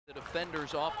The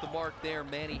defenders off the mark there.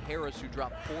 Manny Harris, who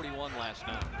dropped 41 last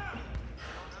night.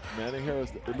 Manny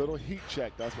Harris, a little heat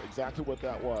check. That's exactly what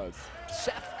that was.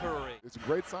 Seth Curry. It's a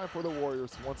great sign for the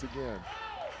Warriors once again.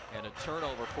 And a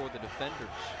turnover for the defenders.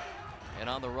 And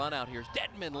on the run out, here's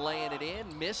Dedmon laying it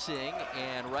in, missing,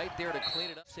 and right there to clean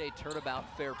it up. Say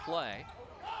turnabout, fair play.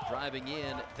 Driving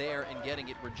in there and getting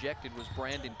it rejected was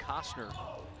Brandon Costner.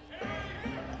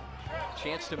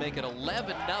 Chance to make it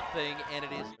 11-0, and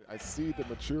it is. I see the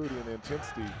maturity and the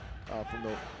intensity from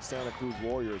the Santa Cruz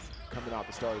Warriors coming out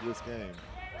the start of this game.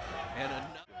 And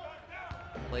another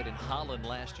played in Holland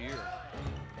last year.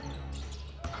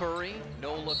 Curry,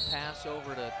 no-look pass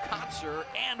over to Kotzer,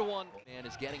 and one. And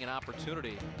is getting an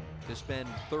opportunity to spend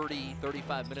 30,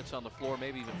 35 minutes on the floor,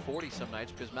 maybe even 40 some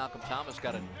nights, because Malcolm Thomas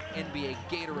got an NBA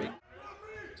Gatorade.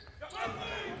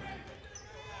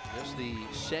 Just the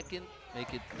second,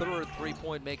 make it third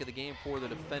three-point make of the game for the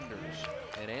defenders.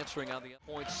 And answering on the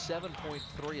point,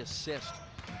 7.3 assists.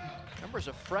 Remember, as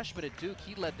a freshman at Duke,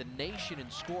 he led the nation in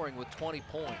scoring with 20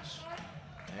 points.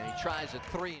 And he tries a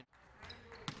three.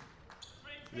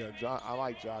 Yeah, I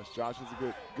like Josh. Josh is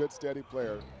a good steady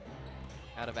player.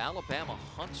 Out of Alabama,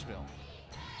 Huntsville.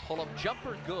 Pull-up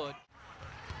jumper, good.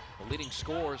 The leading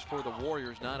scorers for the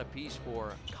Warriors, 9 apiece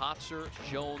for Kotzer,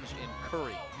 Jones, and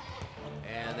Curry.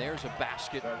 And there's a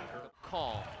basket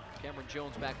call. Cameron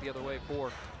Jones back the other way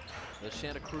for the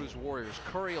Santa Cruz Warriors.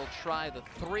 Curry will try the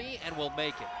three and will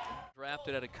make it.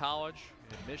 Drafted out of college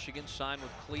in Michigan, signed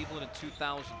with Cleveland in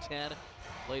 2010.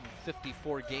 Played in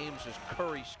 54 games as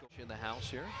Curry scored in the house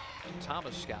here. And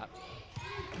Thomas Scott,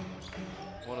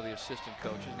 one of the assistant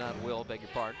coaches, not Will, beg your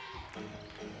pardon.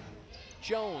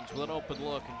 Jones with an open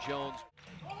look, and Jones,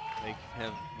 they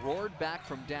have roared back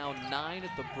from down 9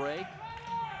 at the break.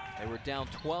 They were down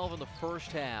 12 in the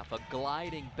first half. A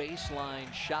gliding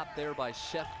baseline shot there by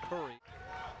Seth Curry.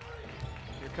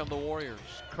 Here come the Warriors.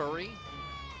 Curry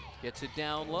gets it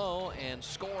down low and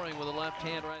scoring with a left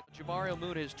hand right. Jamario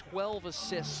Moon has 12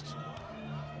 assists.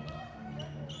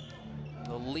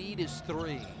 The lead is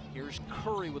 3. Here's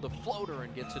Curry with a floater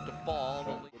and gets it to fall.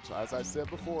 Which, as I said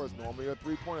before, is normally a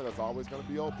three-pointer that's always going to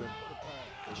be open.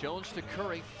 Jones to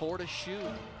Curry, 4 to shoot.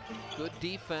 Good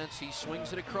defense. He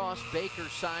swings it across. Baker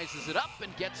sizes it up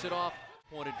and gets it off.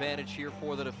 Point advantage here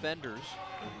for the defenders.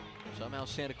 Somehow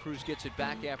Santa Cruz gets it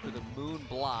back after the Moon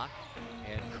block.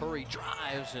 And Curry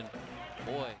drives, and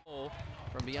boy,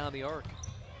 from beyond the arc.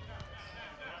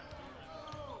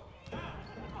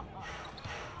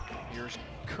 Here's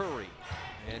Curry,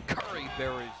 and Curry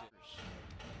buries it.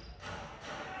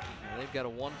 They've got a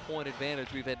 1-point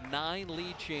advantage. We've had 9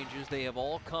 lead changes. They have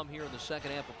all come here in the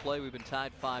second half of play. We've been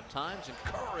tied 5 times, and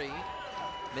Curry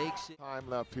makes it. Time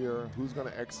left here. Who's going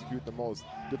to execute the most?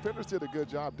 Defenders did a good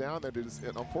job down there. They just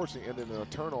unfortunately ended in a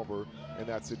turnover in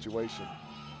that situation.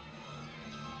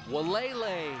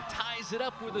 Walele ties it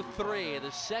up with a 3. The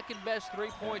second best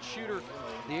three-point shooter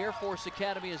the Air Force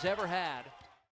Academy has ever had.